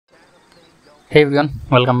Hey everyone,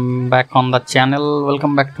 welcome back on the channel.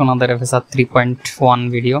 Welcome back to another FSR 3.1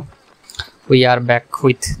 video. We are back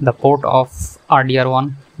with the port of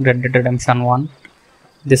RDR1, Red Dead Redemption 1.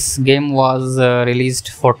 This game was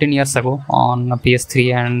released 14 years ago on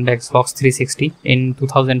PS3 and Xbox 360 in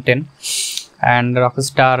 2010, and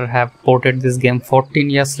Rockstar have ported this game 14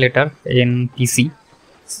 years later in PC.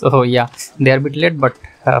 So yeah, they are a bit late, but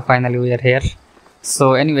finally we are here.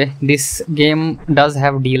 So anyway, this game does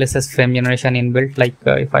have DLSS frame generation inbuilt. Like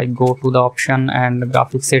if I go to the option and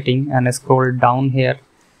graphics setting and scroll down here,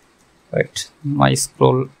 right, my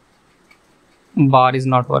scroll bar is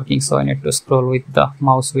not working, so I need to scroll with the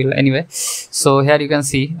mouse wheel. Anyway, so here you can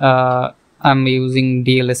see I'm using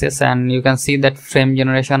DLSS, and you can see that frame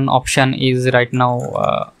generation option is right now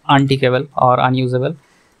untickable or unusable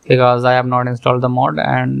because I have not installed the mod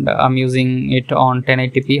and I'm using it on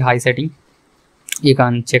 1080p high setting. You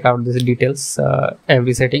can check out these details.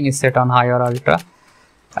 Every setting is set on high or ultra,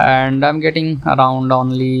 and I'm getting around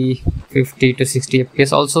only 50 to 60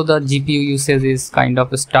 fps. Also the GPU usage is kind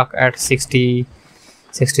of stuck at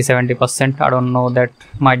 60-70%. I don't know, that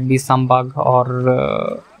might be some bug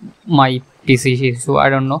or my PC issue, I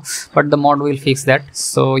don't know, but the mod will fix that.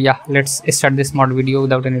 So yeah, let's start this mod video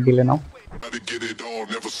without any delay now.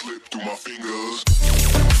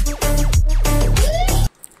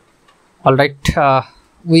 Alright,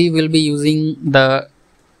 we will be using the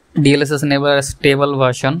DLSS enabler stable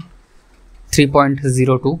version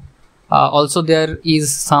 3.02. Also there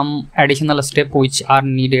is some additional step which are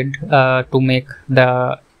needed to make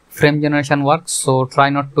the frame generation work, so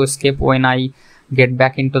try not to escape when I get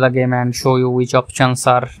back into the game and show you which options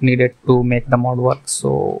are needed to make the mod work.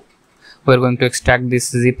 So we're going to extract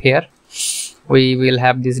this zip here. We will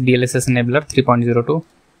have this DLSS enabler 3.02.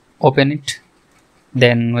 Open it.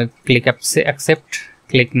 Then we click accept,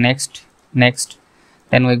 click next.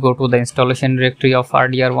 Then we go to the installation directory of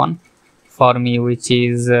RDR1 for me, which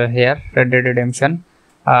is here, Red Dead Redemption,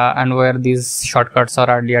 and where these shortcuts or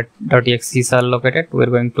RDR.exe are located. We're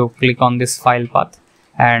going to click on this file path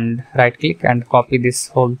and right click and copy this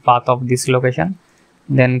whole path of this location.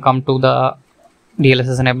 Then come to the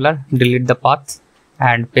DLSS enabler, delete the path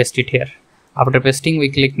and paste it here. After pasting, we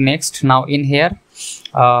click next. Now in here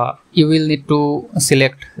you will need to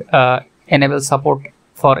select enable support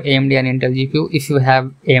for AMD and Intel GPU if you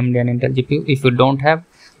have AMD and Intel GPU. If you don't have,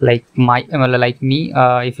 like me,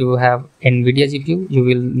 if you have NVIDIA GPU, you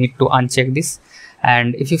will need to uncheck this.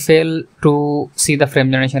 And if you fail to see the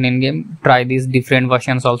frame generation in game, try these different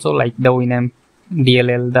versions also, like the Winamp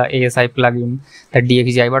DLL, the ASI plugin, the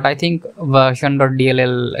DXGI. But I think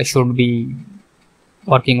version.dll should be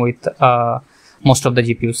working with most of the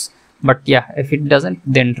GPUs. But yeah, if it doesn't,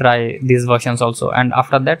 then try these versions also. And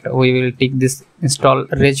after that, we will take this install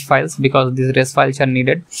reg files, because these reg files are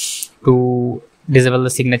needed to disable the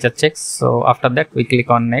signature checks. So after that, we click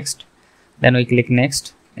on next, then we click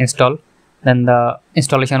next, install, then the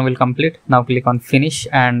installation will complete. Now click on finish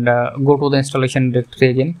and go to the installation directory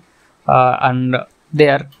again, and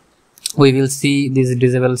there we will see this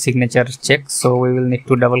disable signature check, so we will need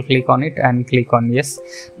to double click on it and click on yes.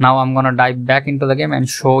 Now I'm gonna dive back into the game and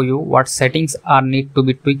show you what settings are need to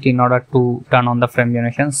be tweaked in order to turn on the frame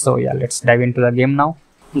generation. So yeah, let's dive into the game now.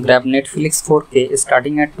 Grab Netflix 4K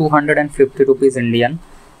starting at 250 rupees Indian.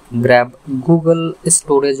 Grab Google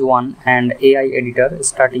Storage One and AI editor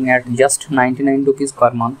starting at just 99 rupees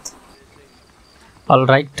per month.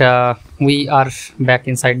 Alright, we are back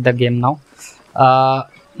inside the game now.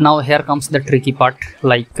 Now here comes the tricky part.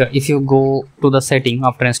 Like if you go to the setting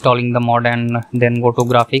after installing the mod and then go to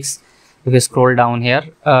graphics, if you scroll down here,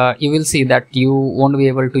 you will see that you won't be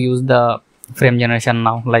able to use the frame generation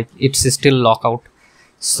now, like it's still lockout.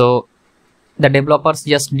 So the developers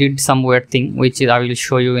just did some weird thing, which is I will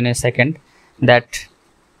show you in a second, that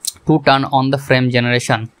to turn on the frame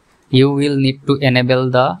generation, you will need to enable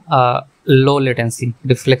the low latency,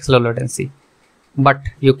 reflex low latency. But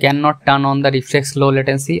you cannot turn on the reflex low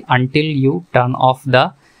latency until you turn off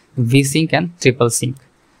the VSync and triple sync.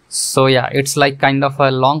 So yeah, it's like kind of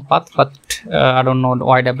a long path, but I don't know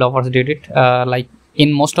why developers did it. Like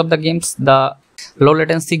in most of the games, the low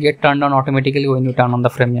latency get turned on automatically when you turn on the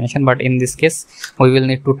frame generation, but in this case we will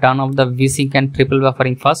need to turn off the VSync and triple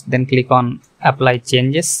buffering first, then click on apply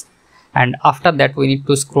changes, and after that we need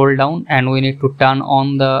to scroll down and we need to turn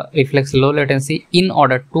on the reflex low latency in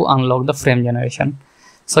order to unlock the frame generation.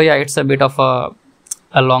 So yeah, it's a bit of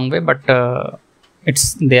a long way, but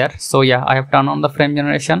it's there. So yeah, I have turned on the frame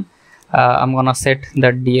generation. I'm gonna set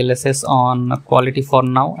the DLSS on quality for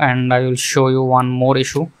now, and I will show you one more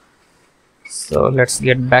issue. So let's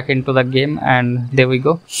get back into the game, and there we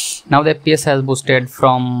go. Now the FPS has boosted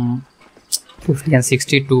from 50 and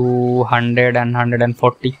 60 to 100 and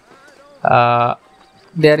 140.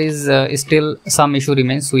 There is still some issue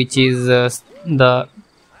remains, which is the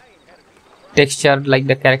texture, like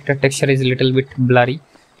the character texture is a little bit blurry,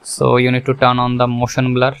 so you need to turn on the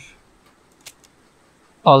motion blur.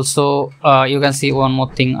 Also you can see one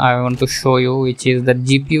more thing I want to show you, which is the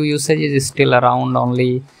GPU usage is still around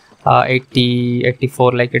only 80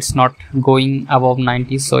 84, like it's not going above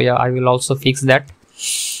 90. So yeah, I will also fix that.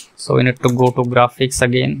 So we need to go to graphics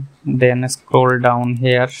again, then scroll down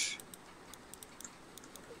here.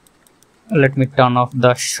 Let me turn off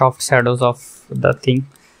the soft shadows of the thing.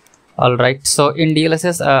 Alright, so in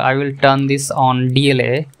DLSS I will turn this on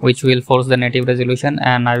DLA, which will force the native resolution,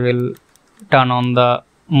 and I will turn on the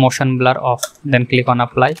motion blur off, then click on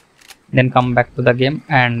apply, then come back to the game,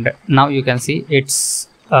 and now you can see it's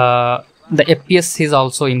the FPS is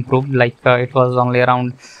also improved. Like it was only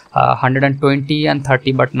around 120 and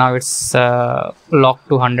 30, but now it's locked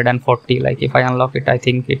to 140. Like if I unlock it, I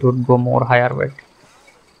think it would go more higher weight,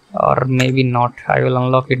 or maybe not. I will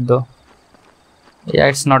unlock it though. Yeah,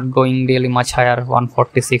 it's not going really much higher,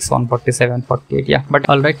 146, 147, 48. Yeah, but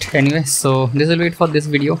alright, anyway, so this will be it for this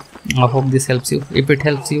video. I hope this helps you. If it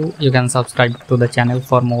helps you, you can subscribe to the channel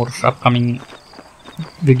for more upcoming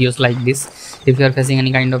videos like this. If you are facing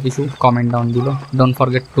any kind of issue, comment down below. Don't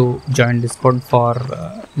forget to join Discord for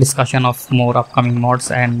discussion of more upcoming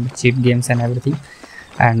mods and cheap games and everything.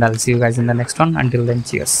 And I'll see you guys in the next one. Until then,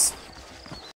 cheers.